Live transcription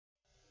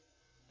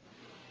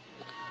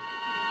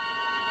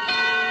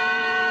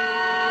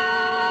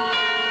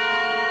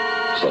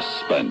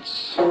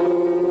Suspense.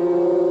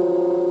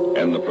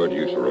 And the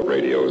producer of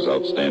radio's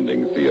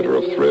outstanding theater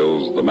of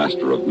thrills, the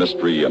master of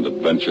mystery and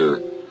adventure,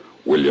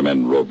 William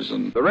N.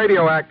 Robson. The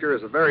radio actor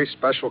is a very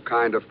special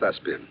kind of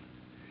thespian.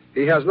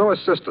 He has no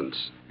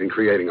assistance in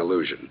creating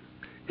illusion.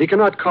 He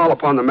cannot call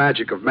upon the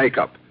magic of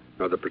makeup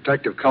nor the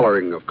protective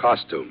coloring of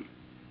costume.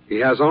 He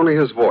has only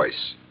his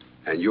voice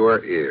and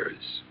your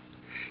ears.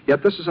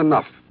 Yet this is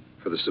enough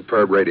for the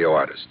superb radio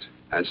artist,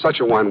 and such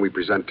a one we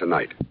present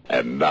tonight.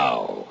 And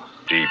now,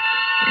 Deep,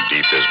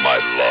 Deep is My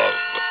Love,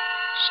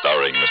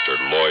 starring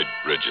Mr. Lloyd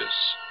Bridges.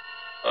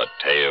 A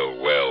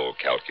tale well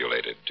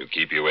calculated to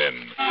keep you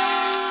in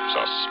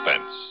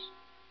suspense.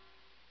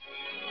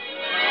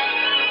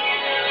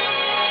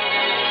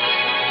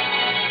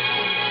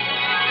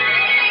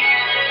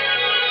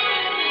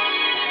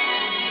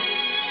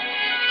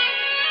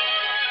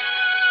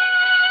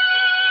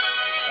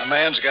 A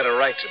man's got a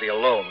right to be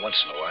alone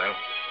once in a while.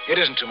 It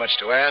isn't too much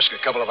to ask.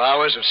 A couple of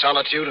hours of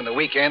solitude and the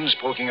weekends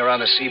poking around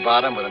the sea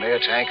bottom with an air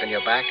tank on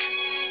your back.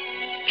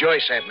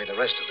 Joyce had me the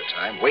rest of the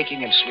time,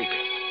 waking and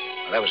sleeping.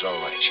 Well, that was all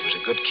right. She was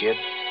a good kid,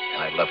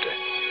 and I loved her.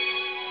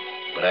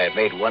 But I had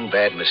made one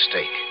bad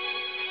mistake.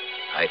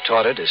 I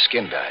taught her to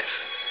skin dive.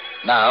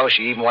 Now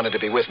she even wanted to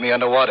be with me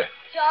underwater.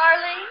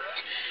 Darling?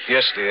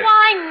 Yes, dear.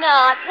 Why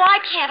not? Why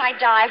can't I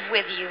dive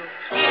with you?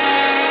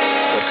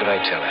 What could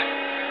I tell her?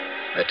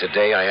 That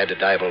today I had to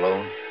dive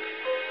alone?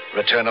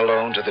 Return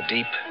alone to the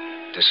deep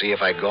to see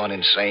if I'd gone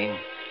insane?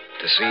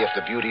 To see if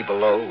the beauty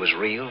below was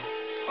real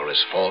or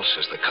as false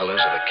as the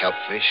colors of a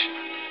kelpfish?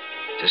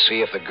 To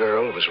see if the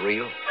girl was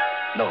real?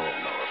 No,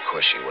 of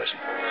course she wasn't.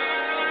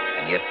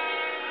 And yet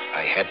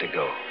I had to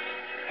go,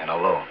 and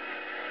alone.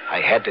 I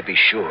had to be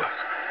sure.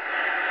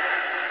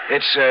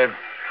 It's, there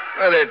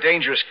are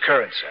dangerous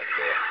currents out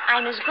there.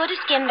 I'm as good a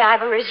skin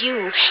diver as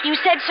you. You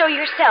said so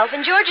yourself,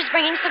 and George is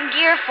bringing some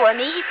gear for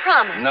me. He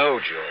promised. No,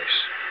 Joyce.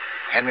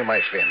 Hand me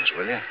my fins,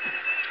 will you?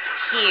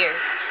 Here.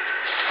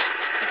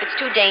 If it's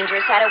too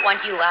dangerous, I don't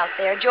want you out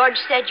there. George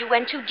said you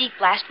went too deep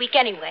last week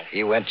anyway.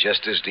 He went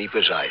just as deep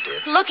as I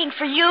did. Looking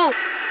for you.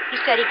 He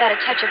said he got a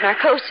touch of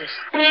narcosis.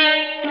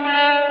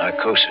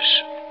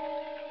 Narcosis.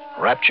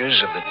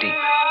 Raptures of the deep.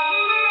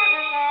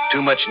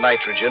 Too much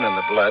nitrogen in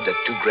the blood at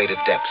too great a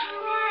depth.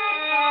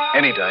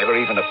 Any diver,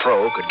 even a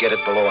pro, could get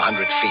it below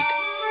 100 feet.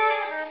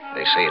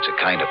 They say it's a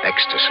kind of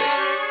ecstasy.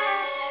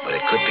 But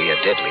it could be a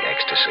deadly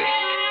ecstasy,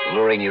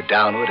 luring you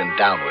downward and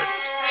downward,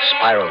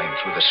 spiraling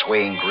through the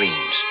swaying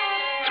greens,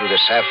 through the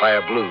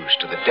sapphire blues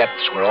to the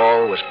depths where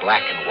all was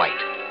black and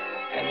white,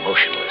 and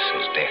motionless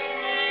as death.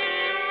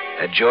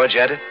 Had George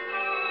had it?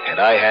 Had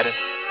I had it?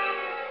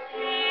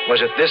 Was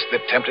it this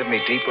that tempted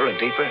me deeper and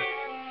deeper?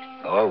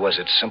 Or was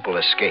it simple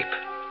escape?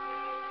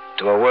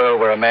 To a world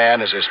where a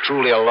man is as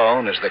truly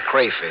alone as the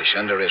crayfish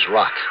under his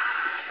rock,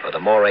 or the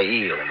moray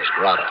eel in his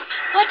grotto.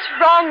 What's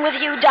wrong with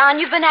you, Don?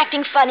 You've been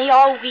acting funny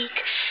all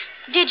week.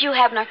 Did you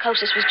have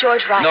narcosis? Was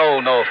George right?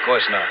 No, of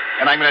course not.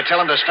 And I'm going to tell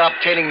him to stop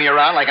tailing me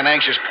around like an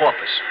anxious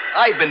porpoise.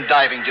 I've been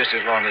diving just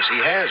as long as he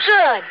has.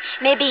 Good.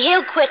 Maybe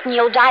he'll quit and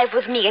you'll dive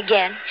with me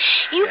again.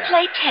 You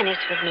play tennis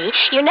with me.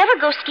 You never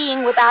go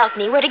skiing without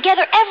me. We're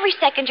together every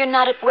second you're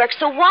not at work,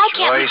 so why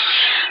can't we... Joyce.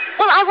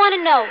 Well, I want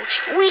to know.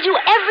 We do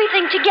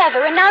everything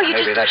together, and now you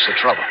Maybe that's the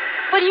trouble.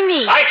 What do you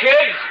mean? Hi,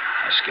 kids.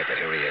 Skip it.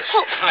 Here he is.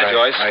 Oh. Hi,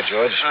 Joyce. Hi,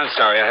 George. I'm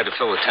sorry, I had to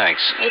fill the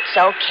tanks. It's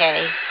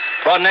okay.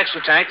 Brought an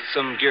extra tank,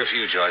 some gear for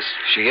you, Joyce.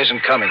 She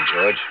isn't coming,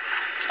 George.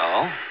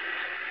 Oh?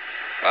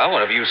 Well,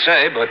 whatever you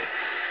say, but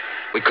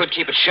we could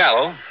keep it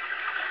shallow.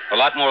 A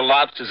lot more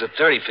lobsters at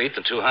 30 feet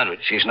than 200.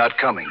 She's not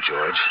coming,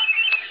 George.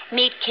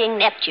 Meet King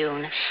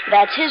Neptune.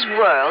 That's his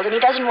world, and he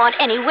doesn't want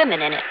any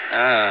women in it.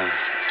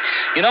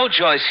 You know,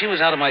 Joyce, he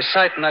was out of my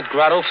sight in that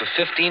grotto for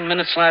 15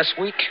 minutes last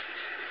week.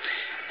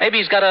 Maybe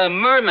he's got a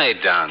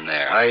mermaid down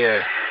there.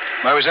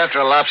 I was after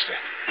a lobster.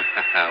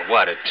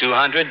 What, at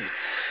 200?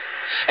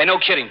 Hey, no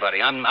kidding,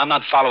 buddy. I'm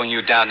not following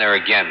you down there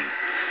again.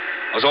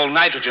 Those old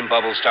nitrogen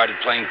bubbles started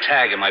playing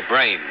tag in my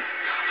brain.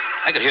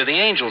 I could hear the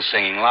angels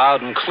singing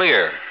loud and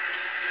clear.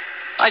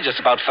 I just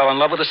about fell in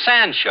love with a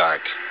sand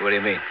shark. What do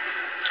you mean?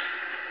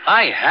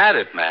 I had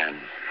it, man.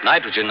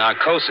 Nitrogen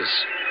narcosis.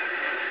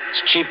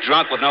 It's cheap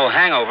drunk with no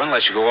hangover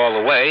unless you go all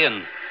the way,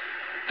 and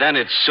then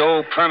it's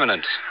so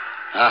permanent.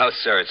 Oh,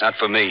 sir, it's not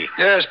for me.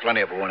 There's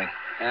plenty of warning.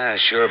 Yeah,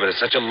 sure, but it's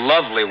such a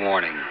lovely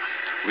warning.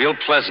 Real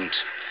pleasant.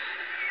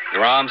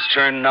 Your arms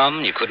turn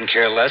numb, you couldn't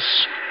care less.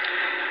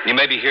 You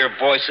maybe hear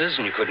voices,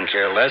 and you couldn't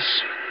care less.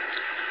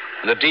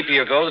 And the deeper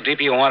you go, the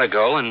deeper you want to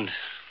go, and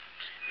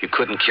you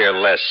couldn't care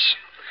less.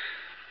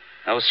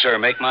 No, sir,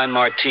 make mine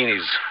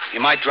martinis.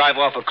 You might drive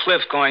off a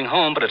cliff going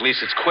home, but at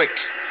least it's quick.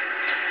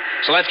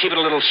 So let's keep it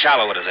a little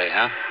shallower today,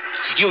 huh?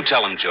 You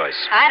tell him, Joyce.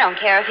 I don't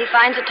care if he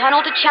finds a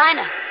tunnel to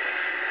China.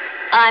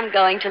 I'm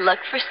going to look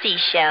for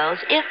seashells,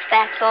 if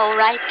that's all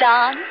right,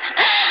 Don.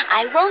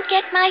 I won't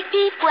get my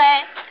feet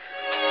wet.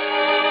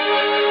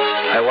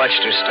 I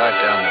watched her start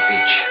down the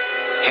beach,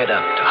 head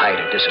up to hide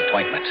her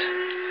disappointment.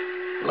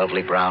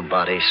 Lovely brown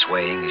body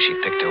swaying as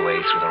she picked her way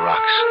through the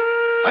rocks.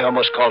 I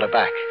almost called her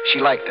back. She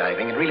liked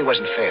diving. It really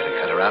wasn't fair to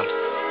cut her out.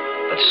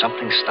 But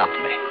something stopped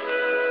me.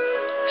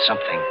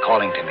 Something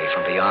calling to me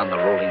from beyond the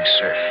rolling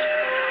surf.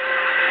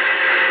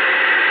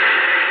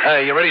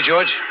 You ready,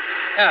 George?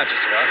 Yeah,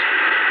 just about.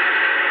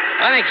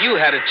 I think you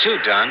had it too,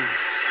 Don.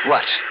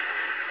 What?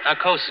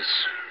 Narcosis.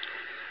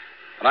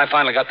 When I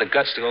finally got the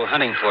guts to go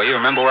hunting for you,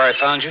 remember where I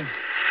found you?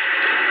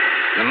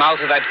 In the mouth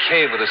of that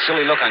cave with a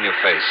silly look on your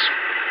face.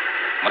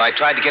 When I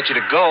tried to get you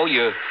to go,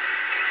 you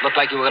looked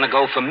like you were going to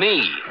go for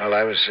me. Well,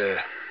 I was,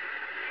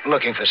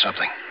 looking for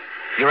something.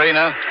 You ready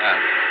now? Don!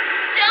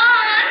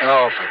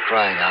 Oh, for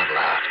crying out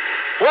loud.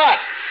 What?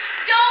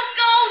 Don't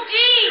go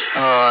deep!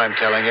 Oh, I'm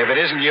telling you, if it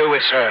isn't you,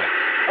 it's her.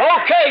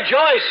 Okay,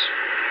 Joyce.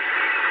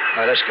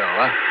 All right, let's go,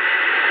 huh?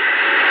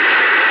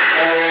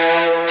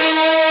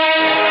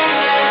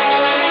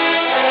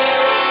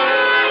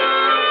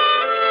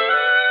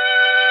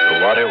 The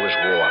water was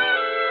warm.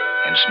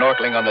 In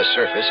snorkeling on the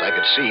surface, I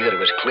could see that it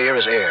was clear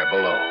as air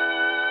below.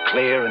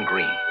 Clear and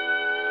green,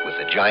 with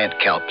the giant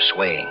kelp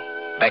swaying,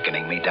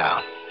 beckoning me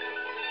down.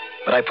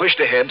 But I pushed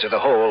ahead to the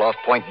hole off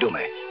Point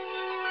Dume,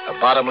 a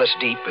bottomless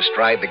deep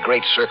astride the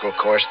great circle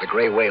course the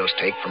gray whales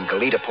take from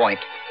Galita Point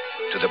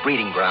to the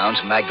breeding grounds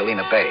in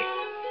Magdalena Bay.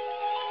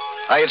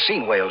 I had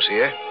seen whales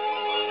here,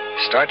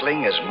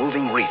 startling as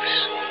moving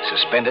reefs,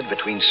 suspended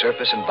between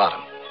surface and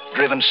bottom,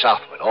 driven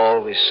southward,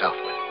 always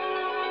southward,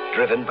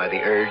 driven by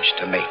the urge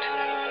to mate.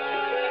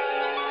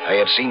 I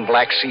had seen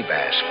black sea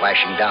bass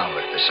flashing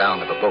downward at the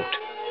sound of a boat,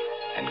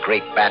 and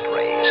great bat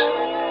rays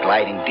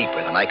gliding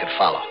deeper than I could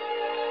follow.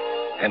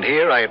 And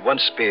here I had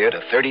once speared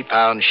a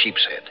 30-pound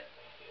sheep's head.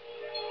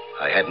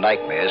 I had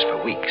nightmares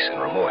for weeks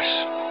and remorse,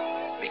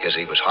 because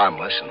he was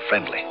harmless and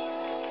friendly,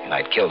 and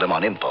I'd killed him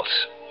on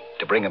impulse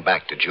to bring him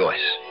back to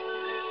Joyce.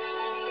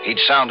 He'd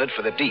sounded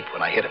for the deep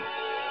when I hit him,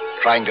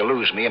 trying to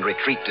lose me and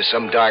retreat to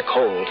some dark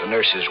hole to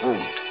nurse his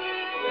wound,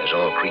 as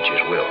all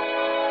creatures will.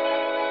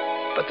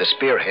 But the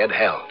spearhead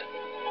held,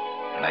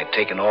 and I'd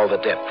taken all the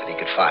depth that he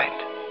could find.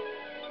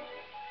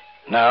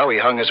 Now he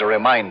hung as a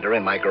reminder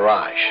in my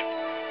garage.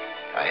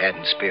 I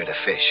hadn't speared a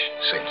fish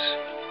since.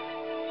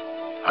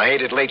 I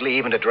hated lately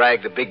even to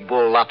drag the big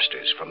bull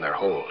lobsters from their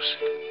holes.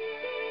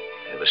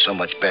 It was so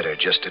much better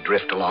just to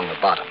drift along the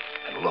bottom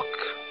and look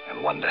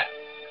and wonder.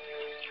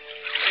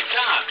 Hey,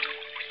 Don,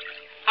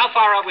 how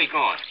far are we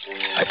going?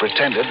 I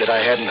pretended that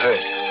I hadn't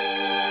heard.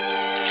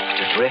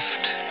 To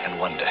drift and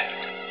wonder.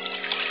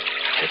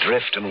 To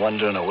drift and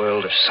wonder in a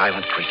world of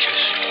silent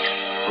creatures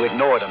who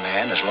ignored a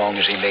man as long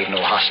as he made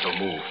no hostile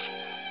move,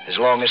 as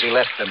long as he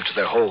left them to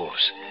their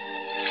holes.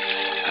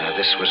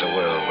 This was a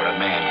world where a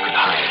man could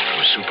hide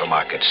through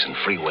supermarkets and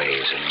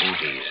freeways and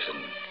movies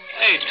and...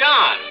 Hey,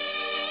 Don,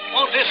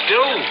 won't this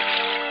do?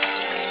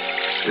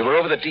 We were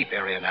over the deep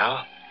area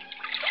now.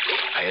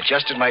 I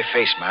adjusted my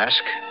face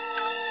mask,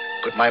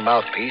 put my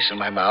mouthpiece in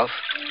my mouth,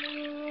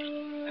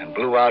 and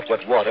blew out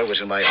what water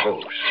was in my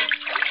hose.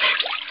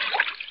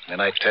 Then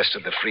I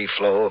tested the free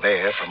flow of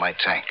air from my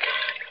tank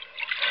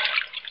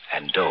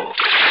and dove.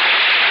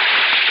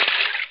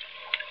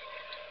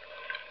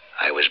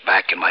 I was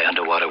back in my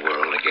underwater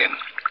world again.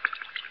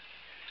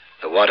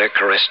 The water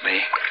caressed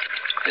me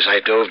as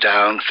I dove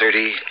down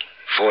 30,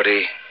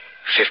 40,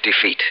 50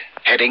 feet,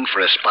 heading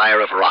for a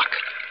spire of rock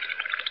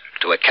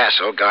to a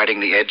castle guarding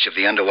the edge of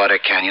the underwater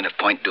canyon of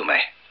Point Dume.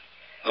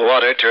 The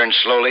water turned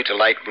slowly to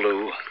light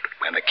blue,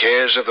 and the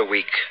cares of the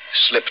week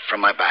slipped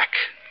from my back.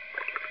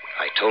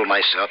 I told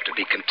myself to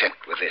be content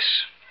with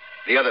this.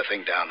 The other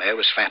thing down there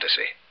was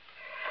fantasy.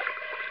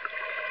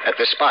 At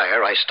the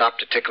spire, I stopped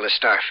to tickle a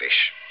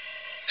starfish,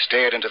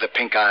 stared into the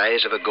pink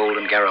eyes of a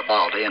golden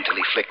Garibaldi until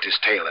he flicked his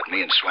tail at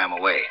me and swam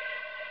away.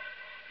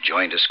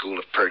 Joined a school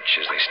of perch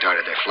as they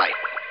started their flight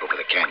over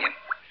the canyon.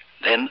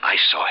 Then I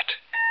saw it.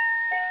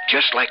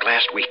 Just like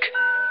last week.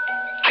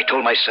 I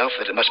told myself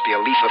that it must be a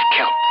leaf of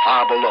kelp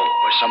far below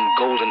or some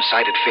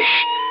golden-sided fish.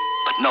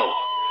 But no.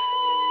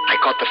 I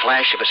caught the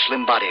flash of a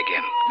slim body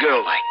again,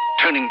 girl-like,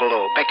 turning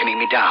below, beckoning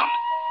me down.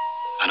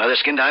 Another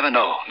skin diver?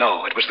 No,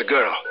 it was the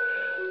girl.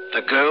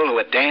 The girl who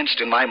had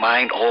danced in my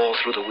mind all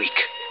through the week.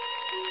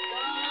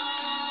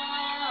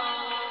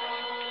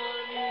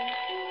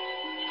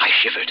 I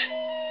shivered.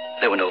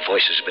 There were no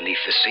voices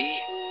beneath the sea,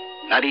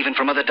 not even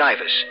from other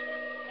divers.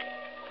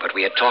 But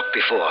we had talked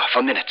before,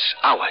 for minutes,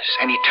 hours,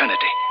 an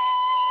eternity,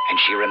 and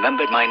she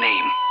remembered my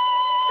name.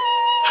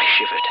 I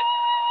shivered,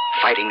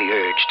 fighting the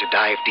urge to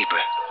dive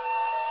deeper.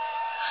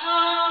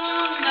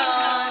 Come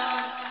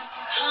down,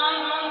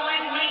 come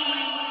with me.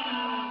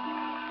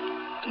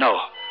 No,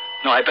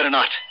 I better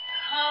not.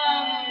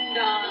 Come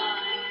down,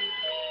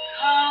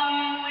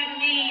 come with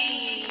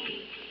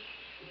me.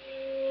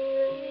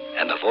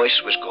 And the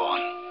voice was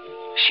gone.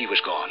 She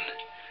was gone.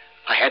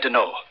 I had to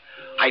know.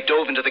 I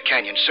dove into the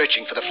canyon,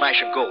 searching for the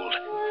flash of gold,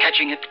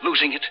 catching it,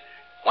 losing it,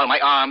 while my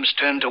arms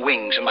turned to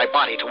wings and my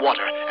body to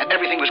water, and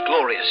everything was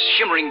glorious,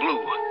 shimmering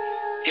blue.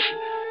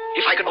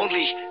 If I could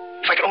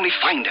only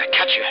find her,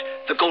 catch her,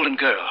 the golden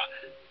girl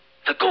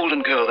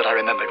that I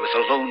remembered with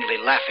the lonely,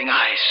 laughing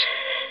eyes.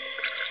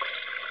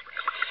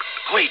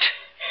 Wait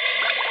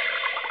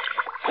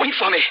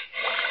for me.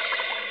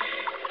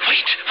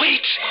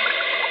 Wait.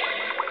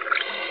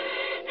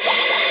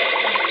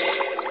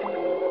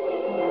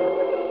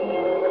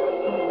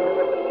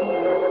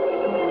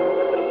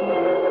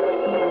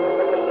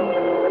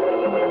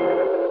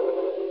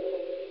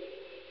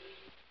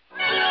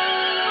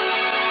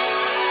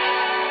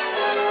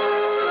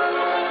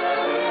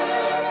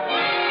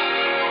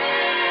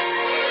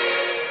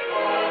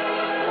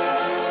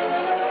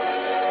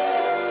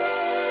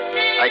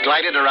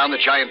 glided around the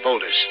giant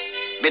boulders,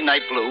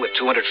 midnight blue at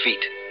 200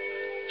 feet,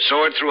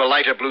 soared through a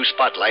lighter blue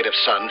spotlight of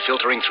sun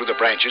filtering through the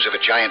branches of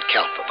a giant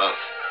kelp above.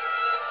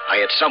 I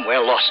had somewhere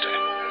lost her,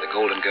 the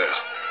golden girl,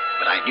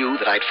 but I knew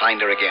that I'd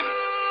find her again,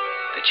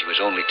 that she was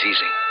only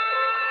teasing.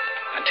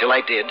 Until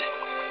I did,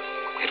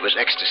 it was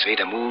ecstasy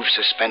to move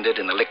suspended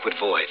in the liquid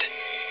void,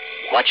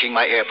 watching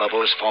my air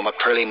bubbles form a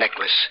pearly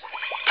necklace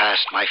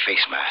past my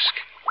face mask.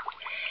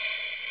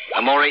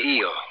 A moray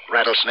eel,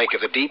 rattlesnake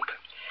of the deep,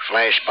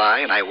 flashed by,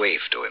 and I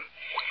waved to him.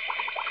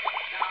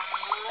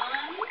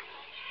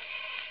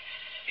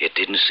 It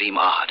didn't seem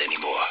odd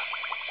anymore.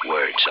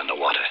 Words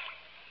underwater.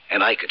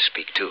 And I could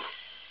speak, too.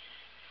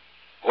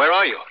 Where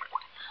are you?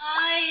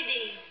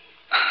 Hiding.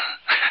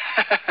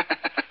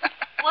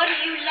 What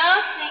are you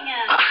laughing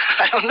at?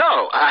 I don't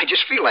know. I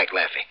just feel like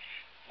laughing.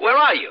 Where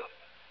are you?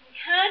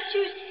 Can't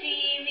you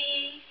see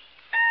me?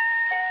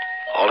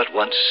 All at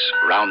once,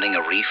 rounding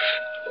a reef,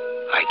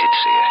 I did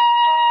see her.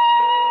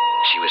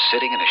 She was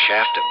sitting in a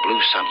shaft of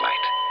blue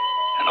sunlight,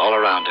 and all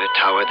around her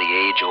towered the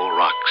age-old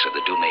rocks of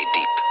the Dumé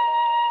Deep.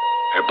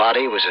 Her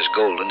body was as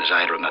golden as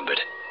I had remembered.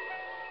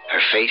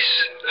 Her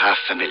face half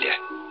familiar,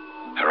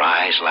 her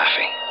eyes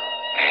laughing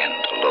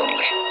and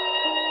lonely.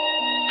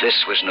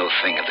 This was no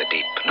thing of the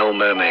deep, no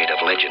mermaid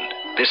of legend.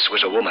 This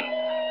was a woman,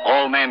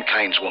 all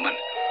mankind's woman,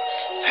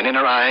 and in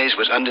her eyes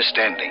was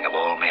understanding of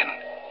all men.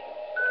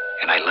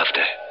 And I loved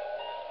her,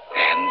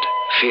 and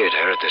feared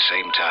her at the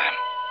same time.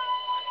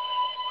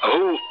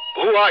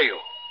 Who are you?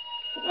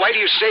 Why do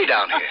you stay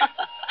down here?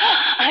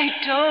 I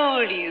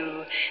told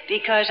you,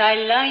 because I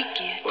like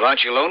it. Well,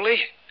 aren't you lonely?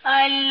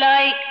 I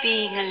like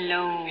being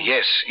alone.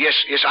 Yes,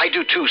 I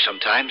do too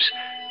sometimes.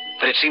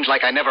 But it seems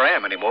like I never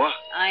am anymore.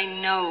 I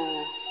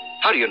know.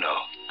 How do you know?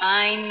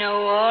 I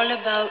know all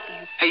about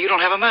you. Hey, you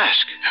don't have a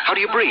mask. How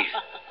do you breathe?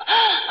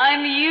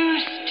 I'm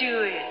used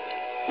to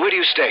it. Where do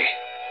you stay?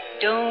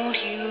 Don't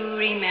you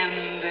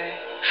remember?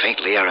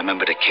 Faintly, I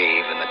remembered a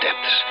cave in the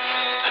depths.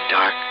 A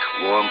dark,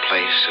 warm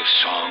place of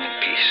song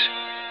and peace.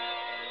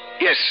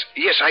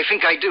 Yes, I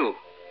think I do.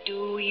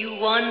 Do you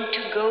want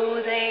to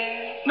go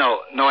there? No,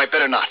 I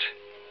better not.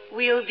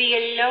 We'll be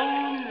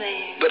alone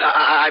there. But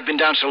I've been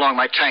down so long,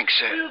 my tank's...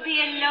 We'll be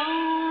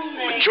alone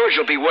there. George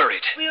will be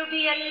worried. We'll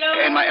be alone.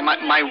 And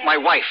my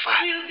wife.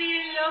 We'll be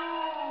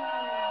alone.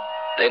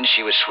 Then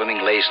she was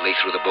swimming lazily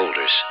through the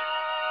boulders,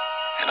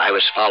 and I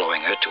was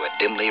following her to a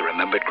dimly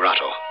remembered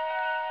grotto.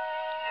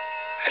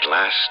 At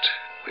last,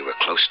 we were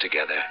close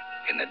together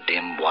in the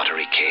dim,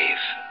 watery cave.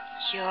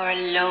 You're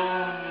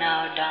alone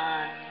now,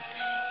 Don.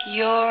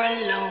 You're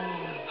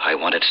alone. I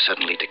wanted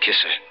suddenly to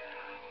kiss her.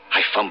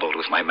 I fumbled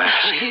with my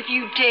mask. If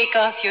you take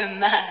off your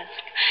mask,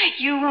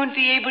 you won't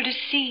be able to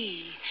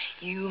see.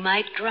 You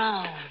might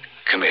drown.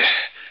 Come here.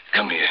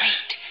 Wait.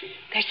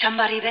 There's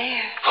somebody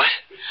there. What?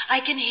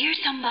 I can hear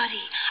somebody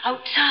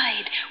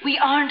outside. We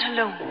aren't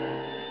alone.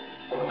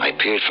 I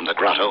peered from the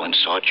grotto and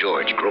saw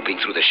George groping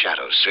through the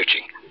shadows,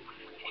 searching.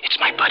 It's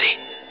my buddy.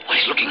 Well,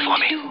 he's looking for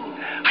me.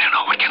 I don't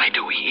know. What can I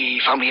do?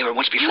 He found me here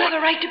once before. You have a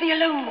right to be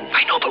alone.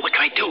 I know, but what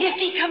can I do? If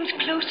he comes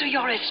closer,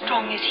 you're as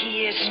strong as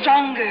he is.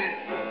 Stronger.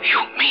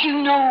 You mean?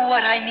 You know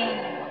what I mean.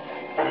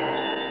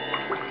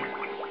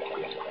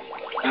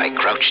 I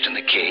crouched in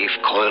the cave,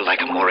 coiled like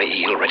a moray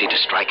eel, ready to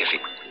strike if he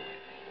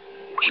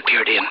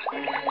peered in,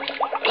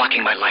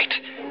 blocking my light,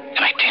 and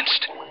I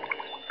tensed.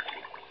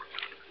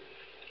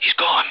 He's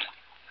gone.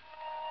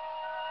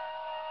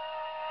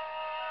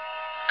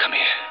 Come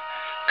here.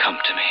 Come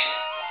to me.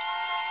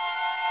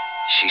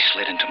 She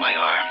slid into my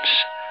arms,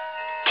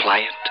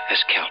 pliant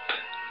as kelp,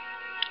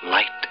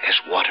 light as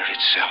water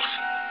itself.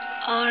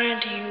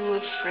 Aren't you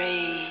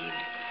afraid?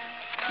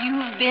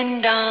 You've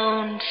been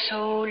down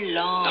so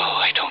long. No,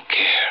 I don't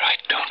care.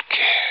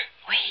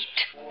 Wait.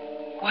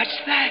 What's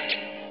that?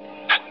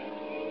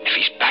 If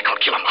he's back, I'll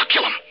kill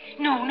him.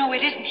 No,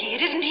 it isn't he.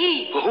 It isn't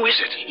he. Well, who is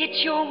it?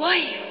 It's your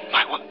wife.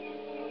 My what?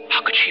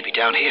 How could she be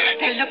down here?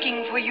 They're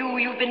looking for you.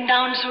 You've been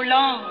down so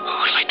long.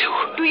 What'll I do?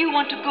 Do you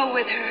want to go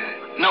with her?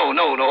 No.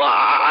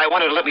 I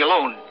want her to let me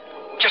alone.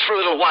 Just for a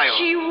little while.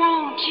 She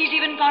won't. She's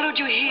even followed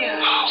you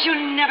here. Oh. She'll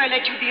never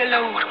let you be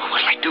alone.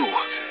 What'll I do?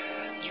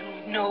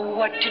 You know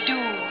what to do.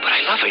 But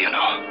I love her, you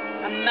know.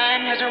 A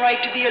man has a right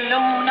to be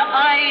alone.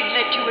 I'd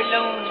let you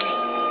alone.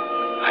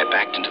 I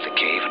backed into the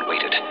cave and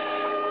waited.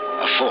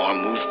 A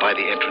form moved by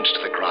the entrance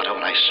to the grotto,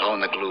 and I saw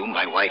in the gloom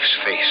my wife's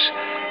face,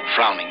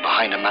 frowning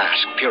behind a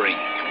mask, peering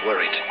and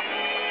worried.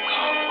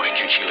 Oh, why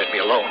can't she let me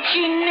alone?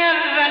 She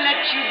never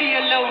lets you be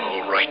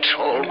alone.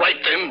 All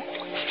right then.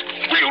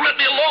 Will you let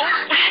me alone?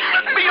 Will you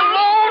let me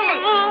alone?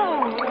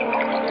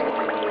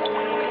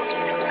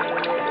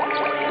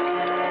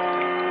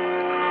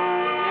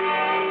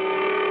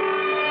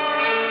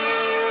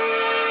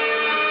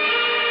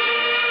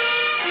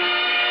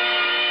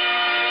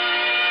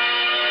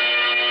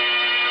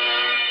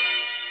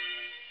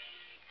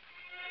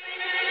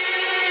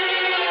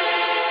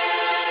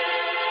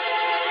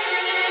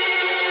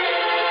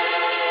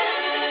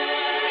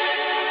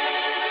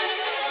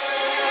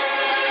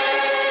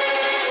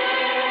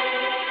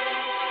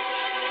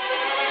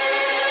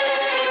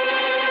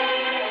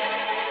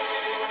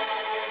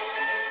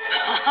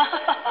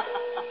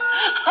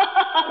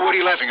 What are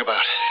you laughing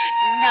about?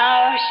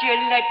 Now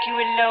she'll let you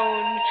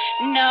alone.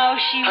 Now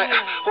she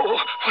will.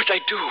 What'd I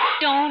do?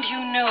 Don't you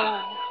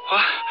know?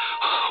 What?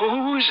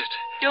 Who is it?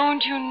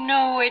 Don't you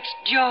know it's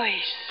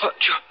Joyce?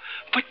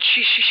 But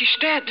she's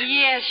dead.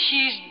 Yes,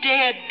 she's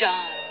dead,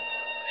 Don.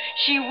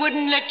 She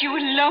wouldn't let you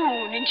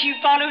alone, and she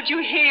followed you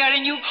here,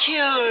 and you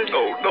killed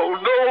her.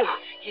 No.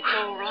 It's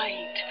all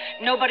right.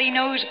 Nobody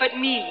knows but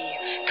me.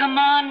 Come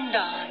on,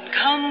 Don.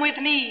 Come with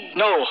me.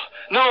 No.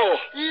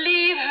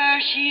 Leave her.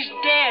 She's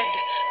dead.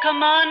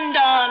 Come on,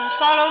 Don.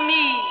 Follow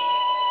me.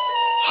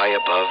 High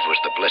above was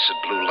the blessed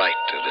blue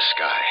light of the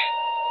sky.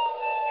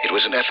 It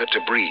was an effort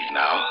to breathe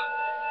now,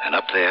 and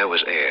up there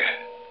was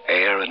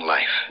air and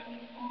life.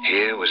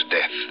 Here was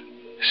death,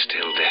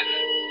 still death.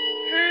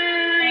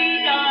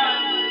 Hurry,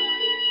 Don.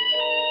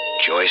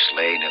 Joyce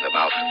lay near the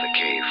mouth of the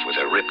cave with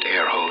her ripped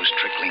air hose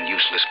trickling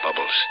useless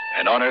bubbles,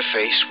 and on her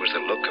face was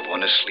the look of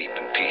one asleep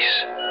in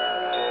peace.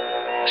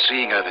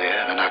 Seeing her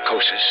there, the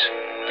narcosis,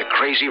 the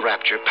crazy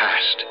rapture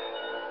passed,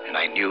 and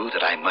I knew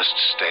that I must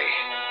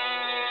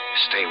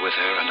stay with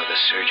her under the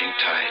surging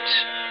tides.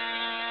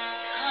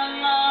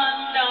 Come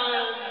on,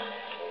 Don.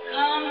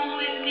 Come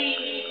with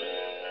me.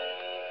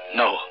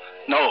 No.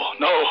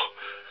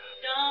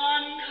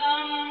 Don,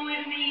 come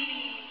with me.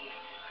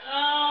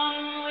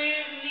 Come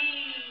with me.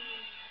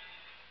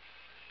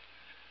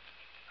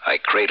 I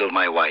cradled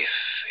my wife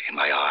in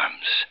my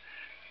arms,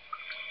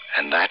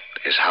 and that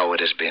is how it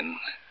has been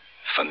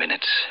for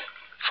minutes,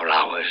 for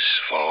hours,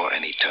 for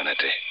an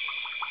eternity.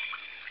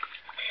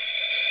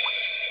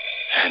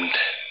 And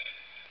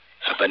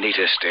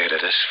Benita stared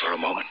at us for a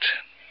moment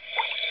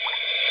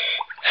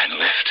and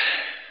left.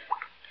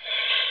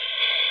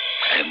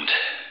 And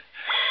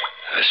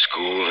a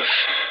school of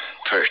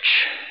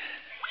perch.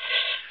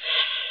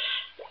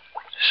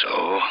 So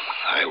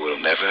I will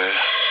never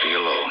be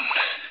alone.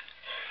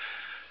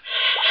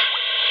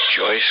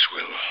 Joyce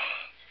will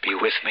be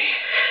with me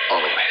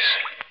always.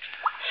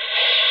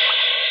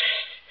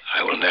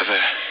 I will never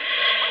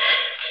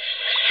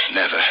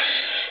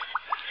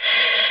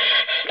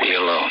be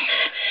alone.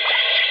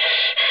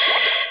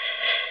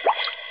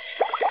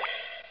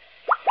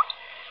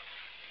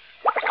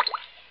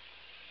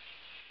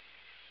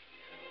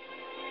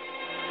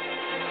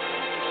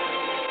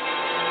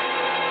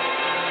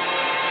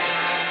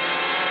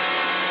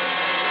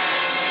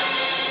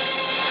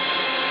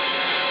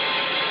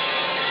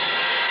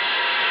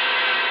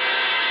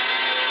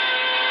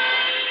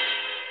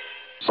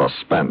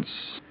 Suspense.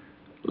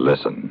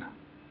 Listen.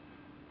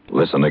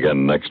 Listen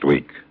again next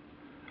week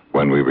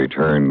when we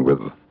return with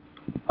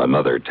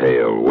another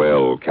tale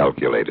well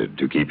calculated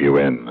to keep you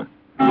in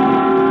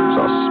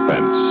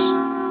suspense.